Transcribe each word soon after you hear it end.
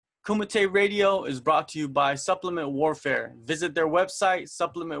Kumite Radio is brought to you by Supplement Warfare. Visit their website,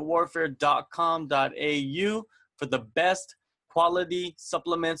 supplementwarfare.com.au, for the best quality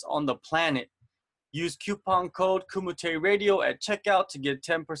supplements on the planet. Use coupon code Kumite Radio at checkout to get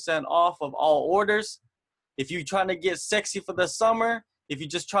 10% off of all orders. If you're trying to get sexy for the summer, if you're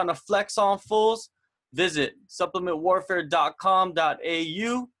just trying to flex on fools, visit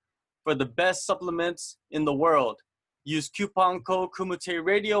supplementwarfare.com.au for the best supplements in the world. Use coupon code Kumite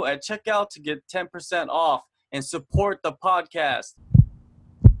Radio at checkout to get 10% off and support the podcast.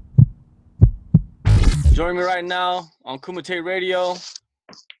 Join me right now on Kumite Radio,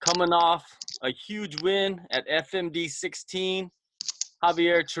 coming off a huge win at FMD 16.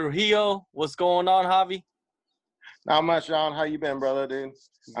 Javier Trujillo, what's going on, Javi? Not much, John. How you been, brother, dude?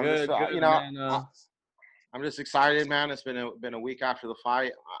 Good, man. I'm just excited, man. It's been a week after the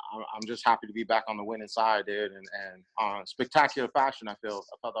fight. I'm just happy to be back on the winning side, dude, and spectacular fashion. I thought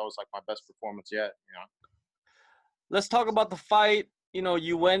that was like my best performance yet. Let's talk about the fight.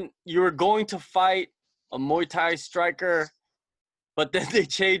 You were going to fight a Muay Thai striker, but then they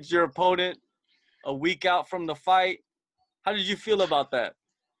changed your opponent a week out from the fight. How did you feel about that?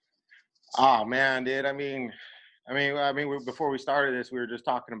 Oh man, dude. I mean, before we started this, we were just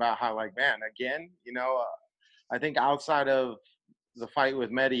talking about how, like, man, again, I think outside of the fight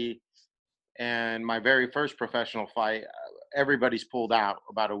with Mehdi and my very first professional fight, everybody's pulled out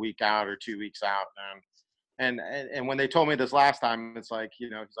about a week out or 2 weeks out. And when they told me this last time, it's like, he's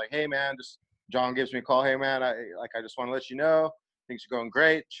like, hey man, John gives me a call. Hey man, I just want to let you know things are going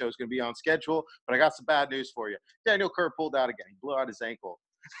great. Show's going to be on schedule, but I got some bad news for you. Daniel Kerr pulled out again. He blew out his ankle.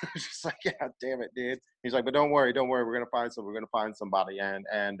 Just like, yeah, damn it, dude. He's like, but don't worry. We're gonna find somebody.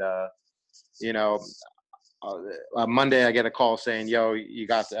 Monday I get a call saying, yo, you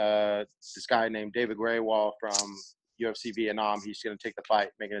got this guy named David Graywall from UFC Vietnam. He's gonna take the fight,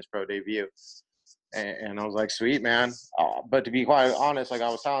 making his pro debut. And I was like, sweet, man. But to be quite honest, like I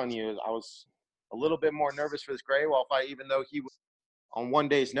was telling you, I was a little bit more nervous for this Graywall fight, even though he was on 1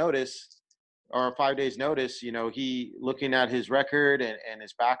 day's notice. Or 5 days notice, he, looking at his record and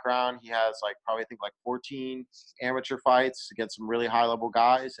his background, he has probably 14 amateur fights against some really high level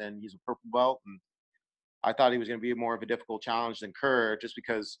guys, and he's a purple belt. And I thought he was going to be more of a difficult challenge than Kerr, just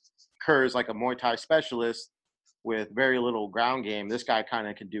because Kerr is like a Muay Thai specialist with very little ground game. This guy kind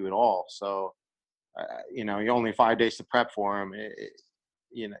of can do it all. So, you only 5 days to prep for him.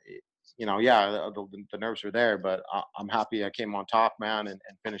 The nerves were there, but I'm happy I came on top, man, and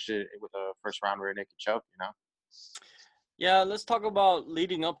finished it with a first round rear naked choke, Yeah, let's talk about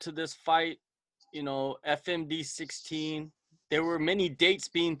leading up to this fight. FMD 16, there were many dates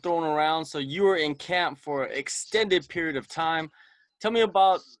being thrown around, so you were in camp for an extended period of time. Tell me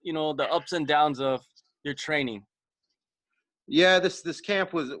about, the ups and downs of your training. Yeah, this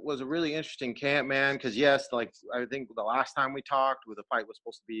camp was a really interesting camp, man, because yes, I think the last time we talked, the fight was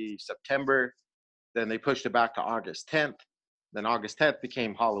supposed to be September, then they pushed it back to August 10th, then August 10th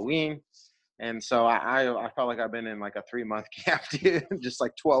became Halloween, and so I felt like I've been in like a 3-month camp, dude, just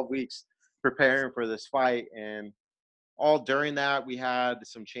like 12 weeks preparing for this fight. And all during that, we had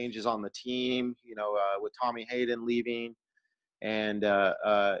some changes on the team, with Tommy Hayden leaving, and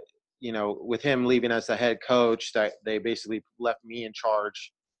with him leaving as the head coach, that they basically left me in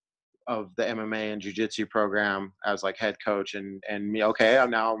charge of the MMA and jiu-jitsu program as like head coach, and me, okay, I'm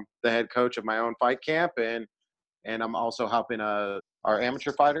now the head coach of my own fight camp, and I'm also helping our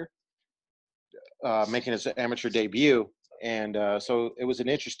amateur fighter making his amateur debut. And so it was an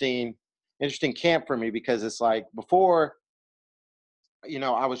interesting camp for me, because it's like before,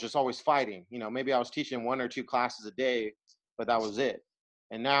 I was just always fighting, maybe I was teaching 1 or 2 classes a day, but that was it.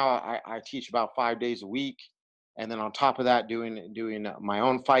 And now I teach about 5 days a week. And then on top of that, doing my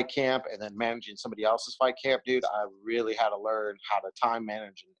own fight camp and then managing somebody else's fight camp, dude, I really had to learn how to time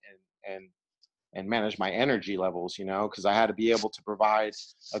manage and manage my energy levels, because I had to be able to provide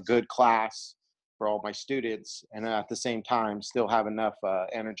a good class for all my students, and at the same time still have enough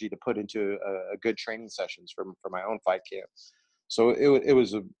energy to put into a good training sessions for my own fight camp. So it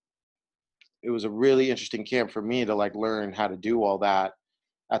was a really interesting camp for me to like learn how to do all that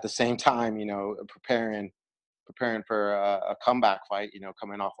at the same time, preparing for a comeback fight,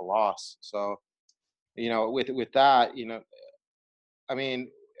 coming off a loss. So, with that, I mean,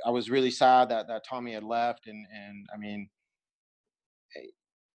 I was really sad that Tommy had left, and I mean,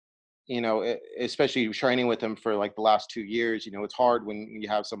 especially training with him for like the last 2 years, it's hard when you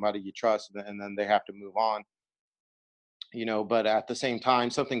have somebody you trust and then they have to move on. But at the same time,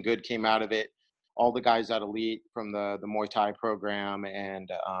 something good came out of it. All the guys at Elite from the Muay Thai program, and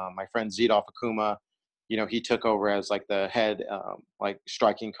my friend Zidolf Akuma, he took over as like the head like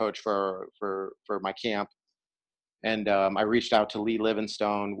striking coach for my camp. And I reached out to Lee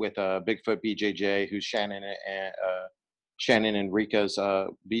Livingstone with Bigfoot BJJ, who's Shannon and Rika's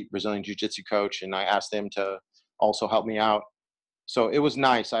Brazilian Jiu-Jitsu coach, and I asked them to also help me out. So it was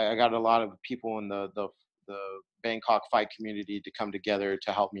nice. I got a lot of people in the Bangkok fight community to come together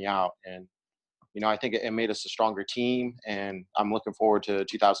to help me out, and I think it made us a stronger team. And I'm looking forward to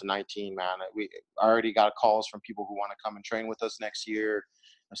 2019, man. I already got calls from people who want to come and train with us next year,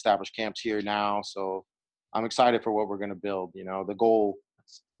 establish camps here now. So I'm excited for what we're going to build. The goal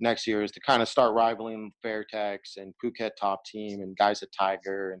next year is to kind of start rivaling Fairtex and Phuket Top Team and guys at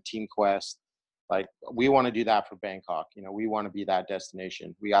Tiger and Team Quest. Like, we want to do that for Bangkok. We want to be that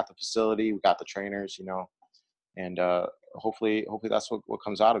destination. We got the facility, we got the trainers, and hopefully that's what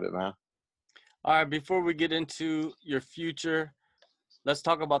comes out of it, man. All right, before we get into your future, let's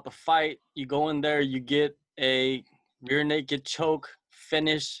talk about the fight. You go in there, you get a rear naked choke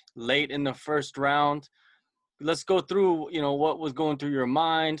finish late in the first round. Let's go through, what was going through your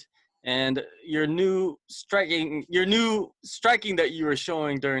mind and your new striking that you were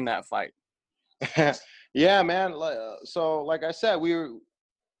showing during that fight. Yeah, man. So like I said, we were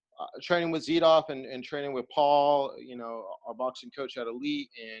training with Zedov and training with Paul, our boxing coach at Elite,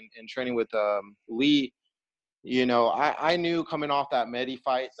 and training with Lee. I knew coming off that Medi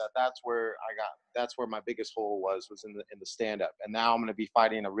fight that's where my biggest hole was in the stand up. And now I'm going to be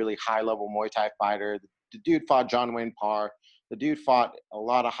fighting a really high level Muay Thai fighter. The dude fought John Wayne Parr. The dude fought a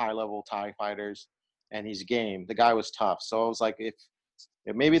lot of high level Thai fighters, and he's game. The guy was tough. So I was like, if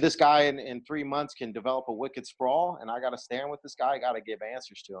maybe this guy in 3 months can develop a wicked sprawl, and I got to stand with this guy, I got to give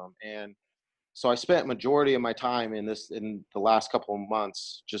answers to him. And so I spent majority of my time in the last couple of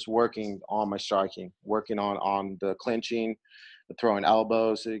months just working on my striking, working on the clinching, the throwing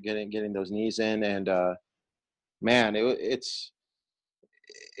elbows, getting those knees in, and man,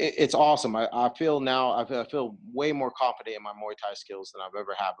 it's awesome. I feel now I feel way more confident in my Muay Thai skills than I've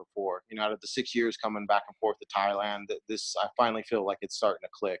ever had before. Out of the 6 years coming back and forth to Thailand, I finally feel like it's starting to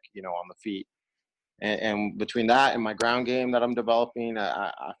click, on the feet. And between that and my ground game that I'm developing,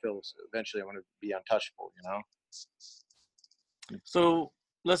 I feel eventually I'm going to be untouchable, So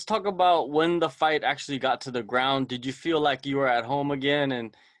let's talk about when the fight actually got to the ground. Did you feel like you were at home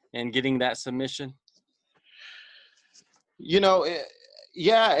again and getting that submission?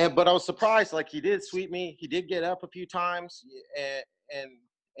 Yeah, but I was surprised. Like, he did sweep me. He did get up a few times,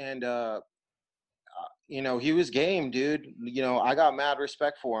 and he was game, dude. I got mad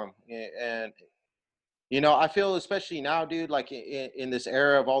respect for him, and I feel especially now, dude, like in this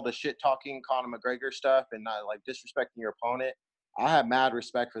era of all the shit talking Conor McGregor stuff and not like disrespecting your opponent, I have mad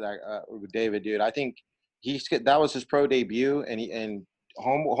respect for that with David, dude. I think that was his pro debut, and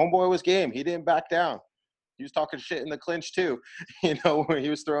homeboy was game. He didn't back down. He was talking shit in the clinch too, when he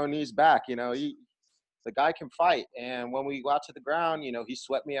was throwing knees back. The guy can fight. And when we got to the ground, he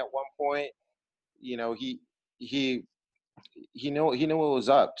swept me at one point. He knew what was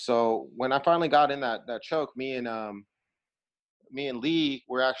up. So when I finally got in that choke, me and Lee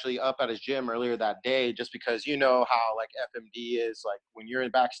were actually up at his gym earlier that day, just because how like FMD is. Like, when you're in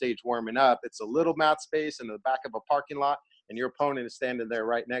backstage warming up, it's a little mat space in the back of a parking lot, and your opponent is standing there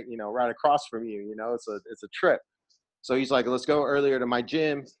right across from you. It's a trip. So he's like, let's go earlier to my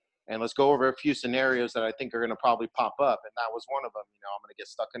gym and let's go over a few scenarios that I think are going to probably pop up. And that was one of them. I'm going to get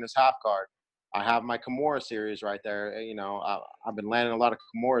stuck in this half guard. I have my Kimura series right there. I've been landing a lot of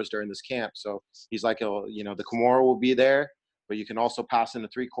Kimuras during this camp. So he's like, the Kimura will be there, but you can also pass in the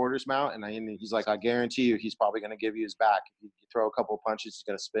 3/4 mount. And he's like, I guarantee you, he's probably going to give you his back. If you throw a couple of punches, he's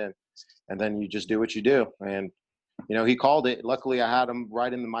going to spin. And then you just do what you do. And, he called it. Luckily, I had him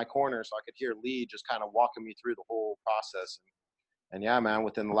right in my corner, so I could hear Lee just kind of walking me through the whole process. And yeah, man,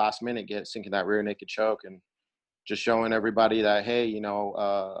 within the last minute, sinking that rear naked choke and just showing everybody that, hey,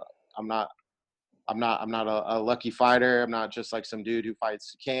 I'm not a lucky fighter. I'm not just like some dude who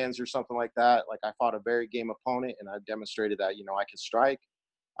fights cans or something like that. Like, I fought a very game opponent, and I demonstrated that, I can strike,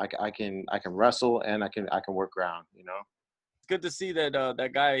 I can wrestle, and I can work ground. It's good to see that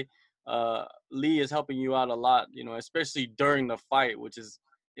that guy Lee is helping you out a lot, especially during the fight, which is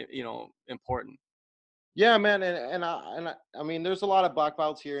important. Yeah, man, and I mean, there's a lot of black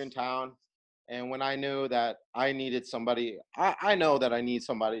belts here in town, and when I knew that I needed somebody, I know that I need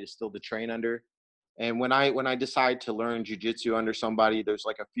somebody to still to train under. And when I decide to learn jiu-jitsu under somebody, there's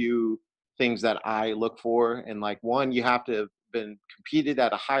like a few things that I look for. And like, one, you have to have been competed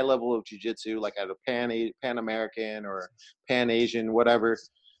at a high level of jiu-jitsu, like at a Pan American or Pan Asian, whatever,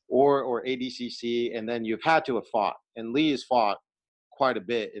 or ADCC, and then you've had to have fought. And Lee has fought quite a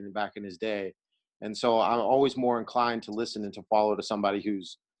bit back in his day.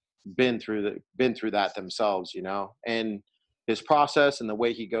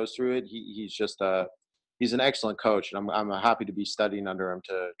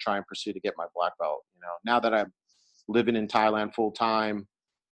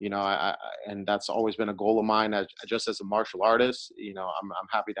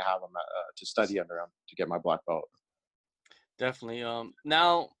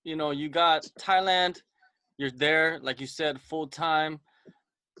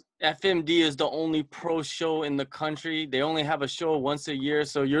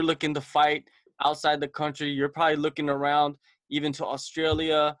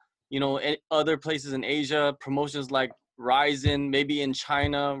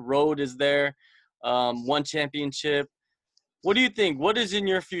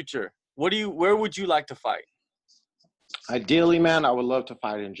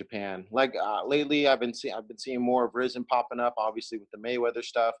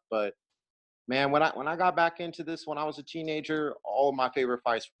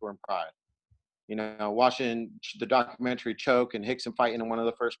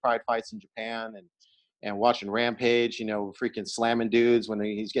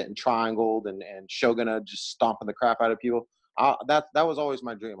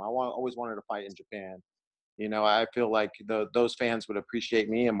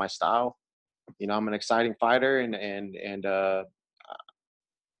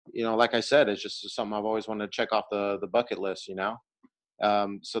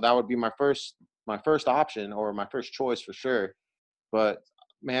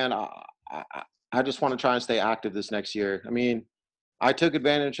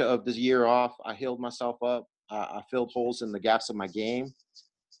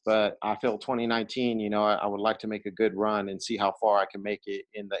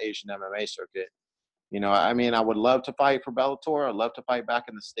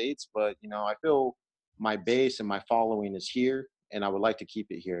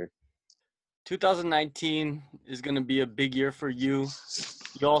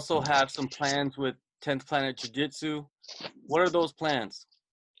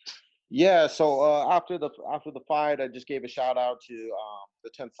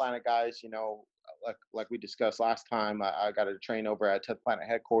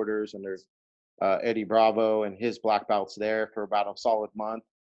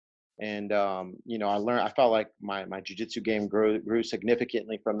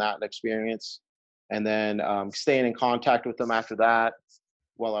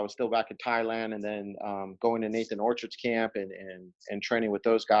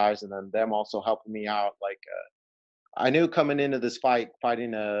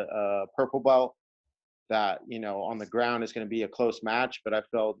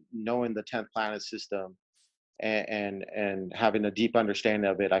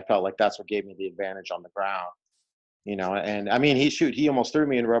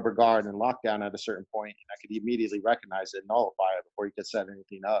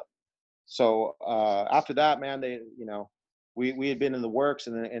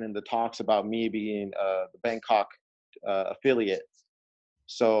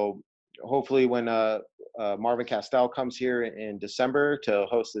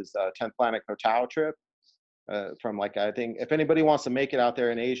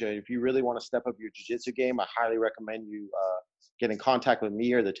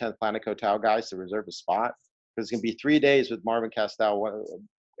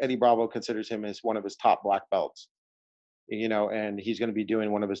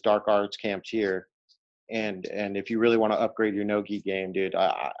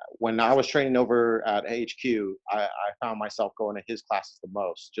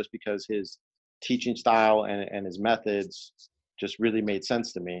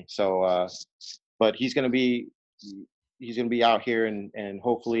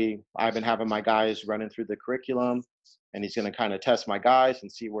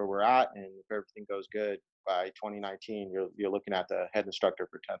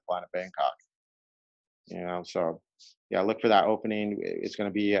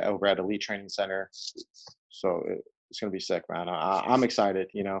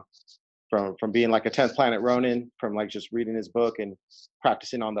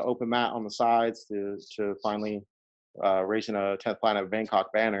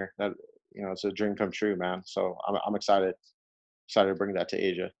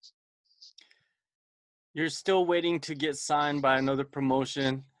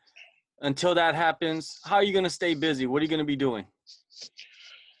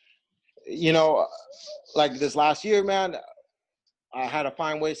 I had to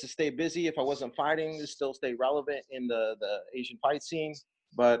find ways to stay busy if I wasn't fighting, to still stay relevant in the Asian fight scene.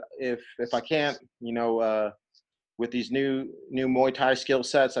 But if I can't, with these new Muay Thai skill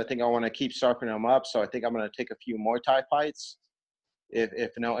sets, I think I want to keep sharpening them up. So I think I'm going to take a few Muay Thai fights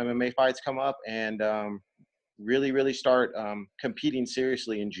if no MMA fights come up, and really start competing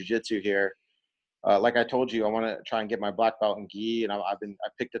seriously in jiu-jitsu here. Like I told you, I want to try and get my black belt in gi, and I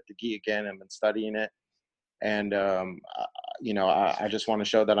picked up the gi again and been studying it. And I just want to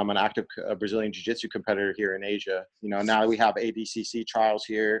show that I'm an active Brazilian jiu-jitsu competitor here in Asia. Now we have ADCC trials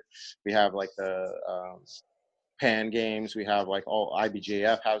here. We have like the Pan Games. We have like all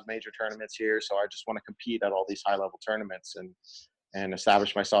IBJF has major tournaments here. So I just want to compete at all these high-level tournaments and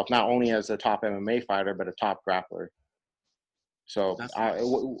establish myself not only as a top MMA fighter but a top grappler. So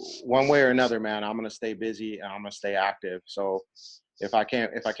one way or another, man, I'm gonna stay busy and I'm gonna stay active. So if I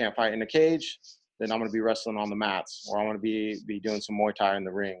can't fight in the cage, then I'm gonna be wrestling on the mats, or I'm gonna be doing some Muay Thai in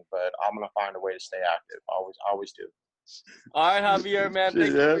the ring. But I'm gonna find a way to stay active. Always do. All right, Javier, man.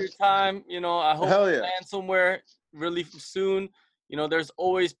 Thank you for your time. I hope you land somewhere really soon. There's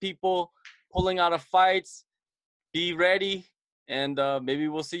always people pulling out of fights. Be ready, and maybe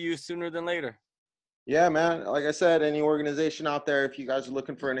we'll see you sooner than later. Yeah, man. Like I said, any organization out there, if you guys are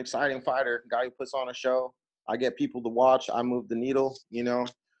looking for an exciting fighter, guy who puts on a show, I get people to watch. I move the needle.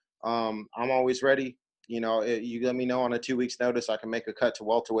 I'm always ready. You let me know on a 2 weeks notice, I can make a cut to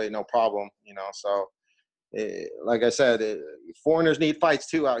welterweight, no problem. So like I said, foreigners need fights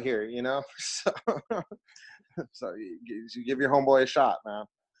too out here. So you give your homeboy a shot, man.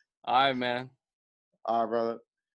 All right, man. All right, brother.